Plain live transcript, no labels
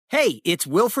Hey, it's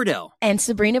Will Friedle. And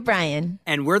Sabrina Bryan.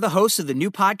 And we're the hosts of the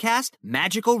new podcast,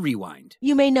 Magical Rewind.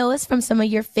 You may know us from some of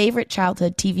your favorite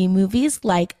childhood TV movies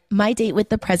like My Date with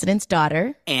the President's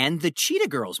Daughter. And the Cheetah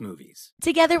Girls movies.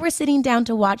 Together, we're sitting down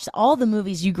to watch all the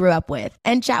movies you grew up with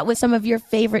and chat with some of your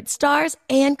favorite stars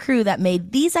and crew that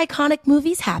made these iconic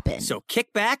movies happen. So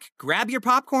kick back, grab your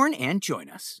popcorn, and join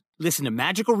us. Listen to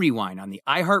Magical Rewind on the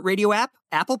iHeartRadio app,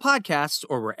 Apple Podcasts,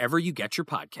 or wherever you get your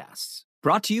podcasts.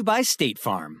 Brought to you by State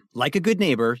Farm. Like a good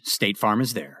neighbor, State Farm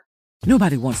is there.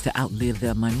 Nobody wants to outlive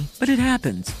their money, but it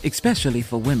happens, especially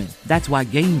for women. That's why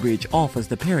Gainbridge offers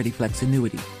the Parity Flex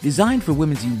annuity, designed for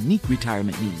women's unique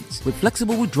retirement needs. With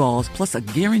flexible withdrawals plus a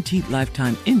guaranteed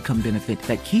lifetime income benefit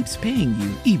that keeps paying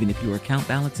you even if your account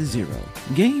balance is zero.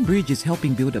 Gainbridge is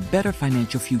helping build a better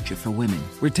financial future for women.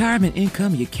 Retirement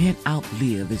income you can't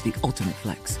outlive is the ultimate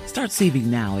flex. Start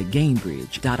saving now at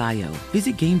Gainbridge.io.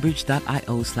 Visit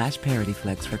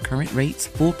Gainbridge.io/ParityFlex for current rates,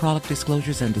 full product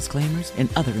disclosures and disclaimers, and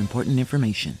other important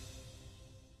information.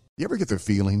 You ever get the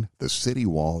feeling the city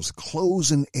walls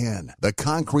closing in, the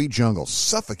concrete jungle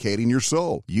suffocating your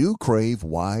soul? You crave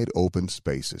wide open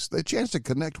spaces, the chance to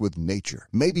connect with nature,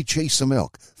 maybe chase some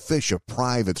elk, fish a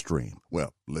private stream.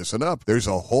 Well, listen up. There's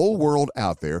a whole world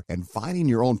out there, and finding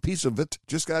your own piece of it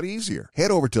just got easier.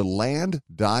 Head over to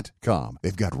land.com.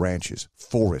 They've got ranches,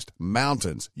 forest,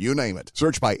 mountains, you name it.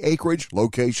 Search by acreage,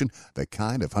 location, the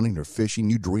kind of hunting or fishing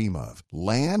you dream of.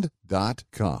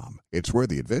 Land.com. It's where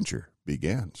the adventure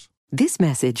begins. This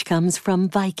message comes from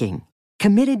Viking,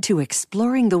 committed to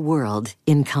exploring the world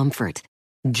in comfort.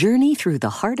 Journey through the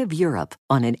heart of Europe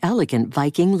on an elegant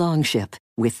Viking longship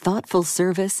with thoughtful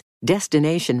service,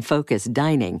 destination-focused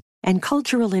dining, and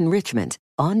cultural enrichment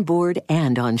on board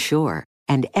and on shore.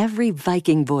 And every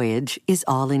Viking voyage is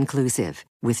all-inclusive,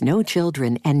 with no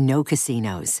children and no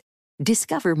casinos.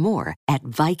 Discover more at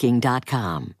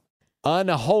Viking.com.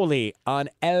 Unholy on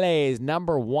LA's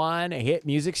 #1 hit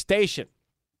music station.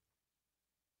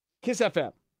 Kiss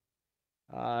FM.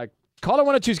 Caller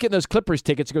 102 is getting those Clippers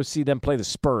tickets to go see them play the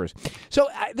Spurs. So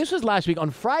this was last week.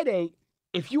 On Friday,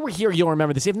 if you were here, you'll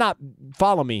remember this. If not,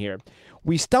 follow me here.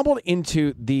 We stumbled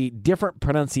into the different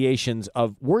pronunciations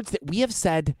of words that we have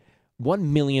said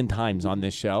 1 million times on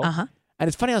this show. Uh-huh. And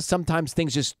it's funny how sometimes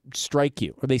things just strike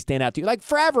you or they stand out to you. Like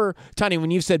forever, Tanya,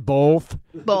 when you've said both,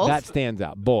 that stands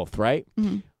out. Both, right?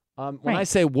 Mm-hmm. When I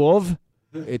say wolf,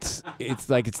 it's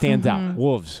like it stands out.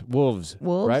 Wolves,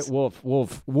 right? Wolf. A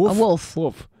wolf.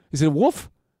 Is it a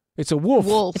wolf? It's a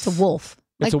wolf. It's a wolf.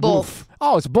 It's like a wolf.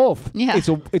 Oh, it's both. Yeah.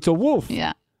 It's a wolf.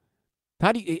 Yeah.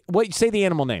 How do you say the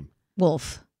animal name?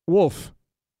 Wolf. Wolf.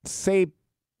 Say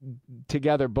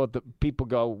together. Both the people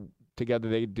go together.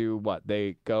 They do what?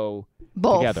 They go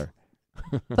together.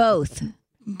 Both.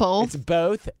 It's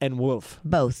both and wolf.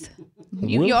 Both.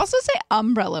 You also say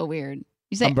umbrella weird.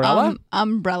 You say umbrella.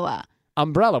 Umbrella.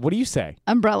 Umbrella. What do you say?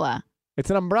 Umbrella. It's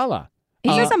an umbrella. He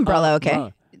says umbrella.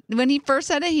 Okay. When he first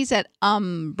said it, he said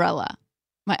umbrella.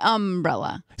 My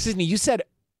umbrella. Sydney, you said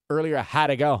earlier, had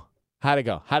to go. Had to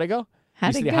go. I had to go. I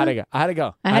had to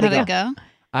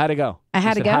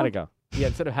go. Yeah,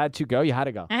 instead of had to go, you had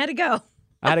to go. I had to go.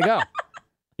 I had to go.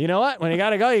 You know what? When you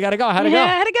gotta go, you gotta go. I had to go. I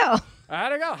had to go. I had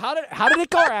to go. How did it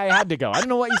go? I had to go. I don't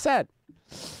know what you said.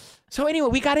 So anyway,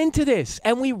 we got into this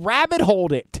and we rabbit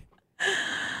holed it.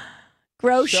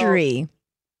 Grocery. So,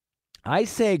 I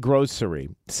say grocery.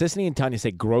 Sisney and Tanya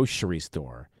say grocery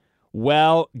store.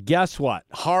 Well, guess what?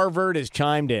 Harvard has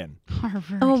chimed in.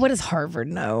 Harvard. Oh, what does Harvard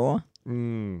know?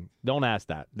 Don't ask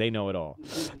that. They know it all.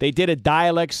 They did a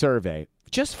dialect survey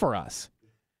just for us.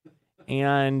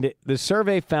 And the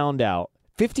survey found out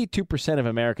 52% of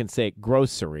Americans say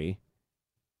grocery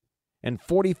and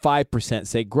 45%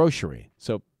 say grocery.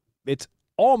 So it's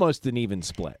almost an even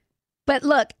split. But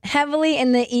look, heavily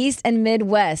in the East and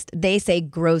Midwest, they say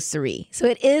grocery. So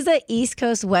it is a East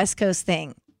Coast, West Coast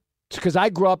thing. Because I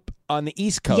grew up on the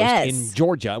East Coast in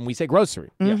Georgia, and we say grocery.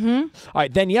 Mm-hmm. Yeah. All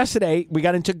right, then yesterday we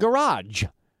got into garage.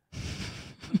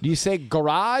 Do you say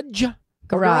garage?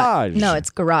 Garage. No, it's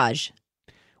garage.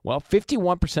 Well,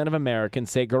 51% of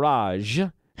Americans say garage.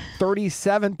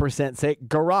 37% say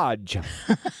garage.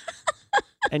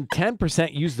 And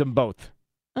 10% use them both.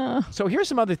 So here's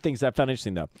some other things I found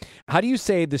interesting, though. How do you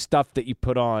say the stuff that you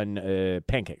put on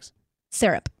pancakes?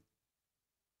 Syrup.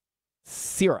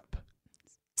 Syrup.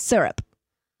 Syrup.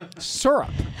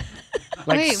 Syrup.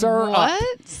 Like Wait, syrup.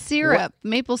 what? Syrup. What?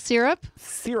 Maple syrup?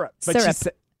 Syrup. But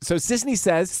Syrup. So Sisney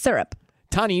says syrup.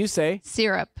 Tanya, you say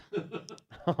syrup.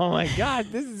 Oh my God,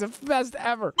 this is the best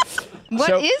ever.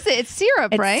 What is it? It's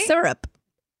syrup, right? Syrup.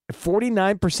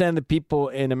 49% of the people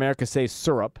in America say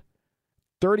syrup.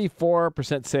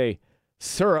 34% say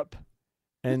syrup.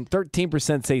 And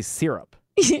 13% say syrup.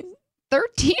 13%.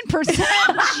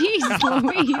 Jeez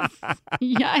Louise.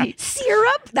 Yikes.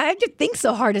 Syrup? I have to think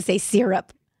so hard to say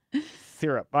syrup.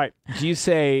 Syrup. All right. Do you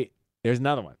say, there's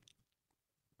another one.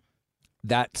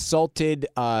 That salted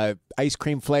ice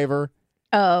cream flavor.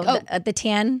 The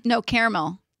tan? No,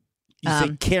 caramel. You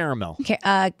say caramel.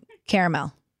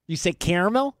 Caramel. You say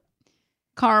caramel?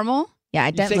 Caramel. Yeah, I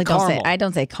You say definitely don't say. caramel. I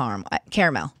don't say caramel.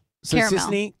 Caramel. So Caramel.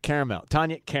 Sisney, caramel.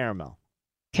 Tanya, caramel.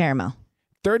 Caramel.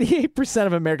 38%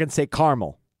 of Americans say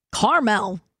caramel.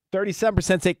 Caramel.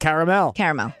 37% say caramel.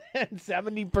 Caramel. And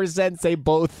 70% say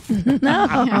both. No.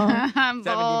 70%.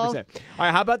 All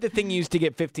right, how about the thing you used to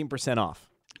get 15% off?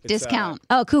 It's, Discount.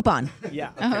 Oh, coupon.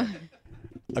 Yeah. Okay.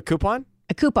 A coupon?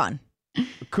 A coupon. A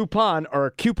coupon or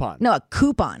a coupon? No, a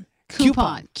coupon.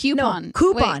 Coupon. No, Coupon.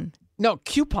 coupon. Wait, No,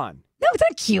 coupon. No, it's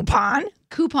not coupon.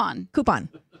 coupon. Coupon.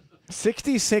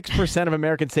 66% of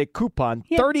Americans say coupon.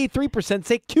 33%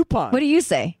 say coupon. What do you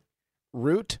say?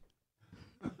 Route?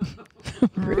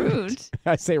 Rude.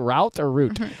 I say route or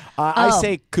route? I Oh.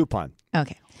 say coupon.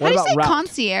 Okay. How What do you about say route?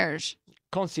 concierge?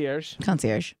 Concierge.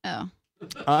 Concierge. Oh.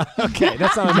 Okay,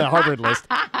 that's not on the Harvard list.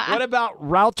 What about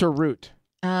route or route?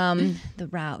 The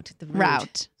route. The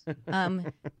route.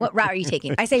 Route. What route are you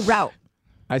taking? I say route.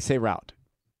 I say route.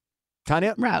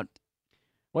 Tanya? Route.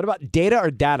 What about data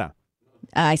or data?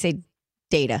 I say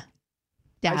data.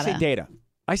 Data. I say data.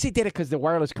 I say data because the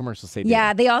wireless commercials say data.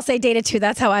 Yeah, they all say data too.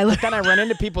 That's how I look. Then I run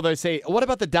into people that say, what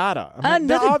about the data? I'm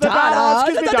No, "Oh, the data.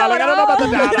 Excuse me, darling. I don't know about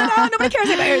the data. Nobody cares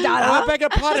about your I data. beg your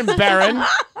pardon, Baron.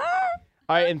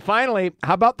 All right, and finally,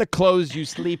 how about the clothes you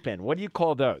sleep in? What do you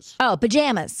call those? Oh,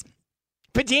 pajamas.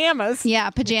 Pajamas? Yeah,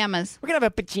 pajamas. We're going to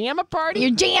have a pajama party?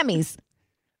 Your jammies.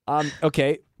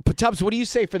 Okay. Tubbs, what do you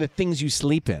say for the things you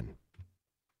sleep in?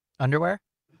 Underwear?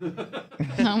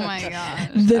 Oh my god.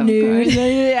 The news.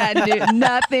 Yeah, dude,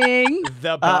 nothing.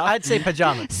 The I'd say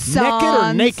pajamas. Naked or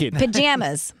Songs. naked?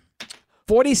 Pajamas.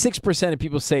 46% of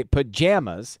people say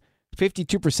pajamas.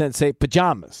 52% say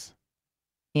pajamas.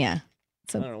 Yeah.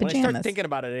 So I don't know. When I start pajamas. thinking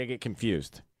about it, I get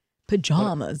confused.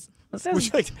 Pajamas. That Would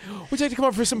sounds- you like to come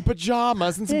over for some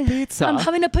pajamas and some pizza? I'm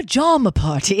having a pajama Oh,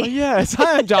 party. yes.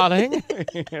 Hi, darling.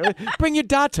 Bring your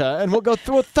data and we'll go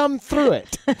thumb through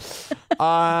it.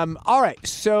 All right.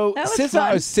 So That was SZA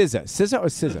fun. or SZA? SZA or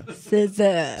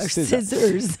SZA?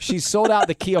 Scissors. She sold out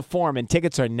the Kia Forum and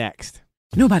tickets are next.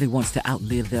 Nobody wants to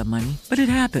outlive their money, but it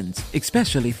happens,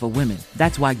 especially for women.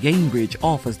 That's why Gainbridge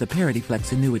offers the Parity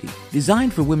Flex annuity,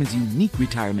 designed for women's unique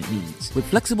retirement needs, with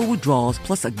flexible withdrawals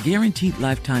plus a guaranteed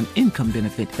lifetime income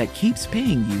benefit that keeps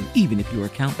paying you even if your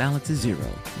account balance is zero.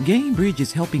 Gainbridge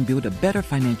is helping build a better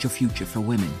financial future for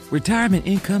women. Retirement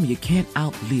income you can't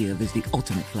outlive is the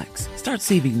ultimate flex. Start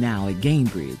saving now at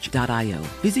Gainbridge.io.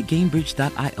 Visit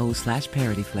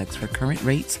Gainbridge.io/ParityFlex for current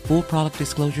rates, full product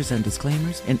disclosures and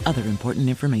disclaimers, and other important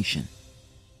information.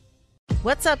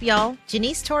 What's up, y'all?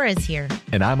 Janice Torres here.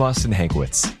 And I'm Austin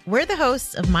Hankwitz. We're the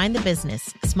hosts of Mind the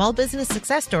Business, Small Business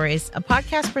Success Stories, a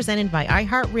podcast presented by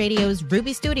iHeartRadio's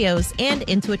Ruby Studios and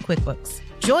Intuit QuickBooks.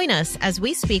 Join us as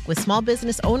we speak with small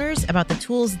business owners about the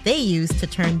tools they use to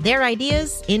turn their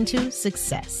ideas into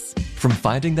success. From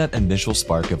finding that initial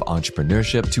spark of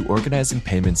entrepreneurship to organizing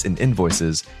payments and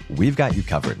invoices, we've got you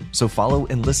covered. So follow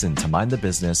and listen to Mind the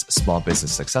Business, Small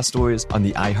Business Success Stories on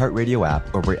the iHeartRadio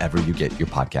app or wherever you get your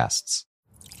podcasts.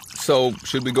 So,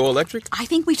 should we go electric? I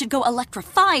think we should go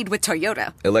electrified with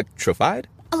Toyota. Electrified?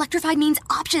 Electrified means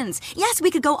options. Yes, we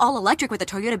could go all electric with the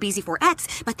Toyota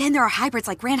BZ4X, but then there are hybrids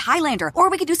like Grand Highlander, or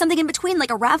we could do something in between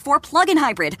like a RAV4 plug-in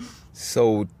hybrid.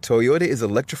 So, Toyota is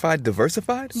electrified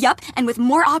diversified? Yup, and with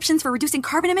more options for reducing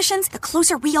carbon emissions, the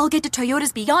closer we all get to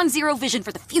Toyota's Beyond Zero vision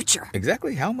for the future.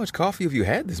 Exactly how much coffee have you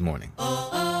had this morning?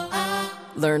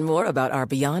 Learn more about our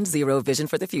Beyond Zero vision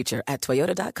for the future at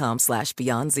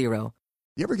toyota.com/Beyond Zero.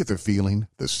 You ever get the feeling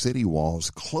the city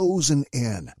walls closing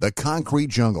in, the concrete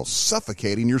jungle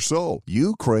suffocating your soul?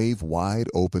 You crave wide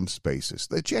open spaces,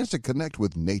 the chance to connect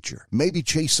with nature, maybe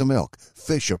chase some elk,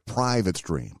 fish a private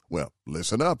stream. Well,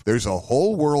 listen up. There's a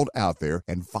whole world out there,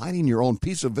 and finding your own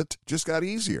piece of it just got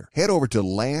easier. Head over to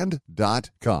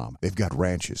land.com. They've got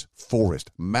ranches, forest,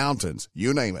 mountains,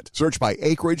 you name it. Search by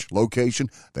acreage, location,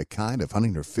 the kind of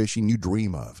hunting or fishing you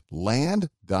dream of.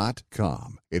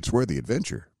 Land.com. It's where the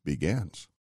adventure begins.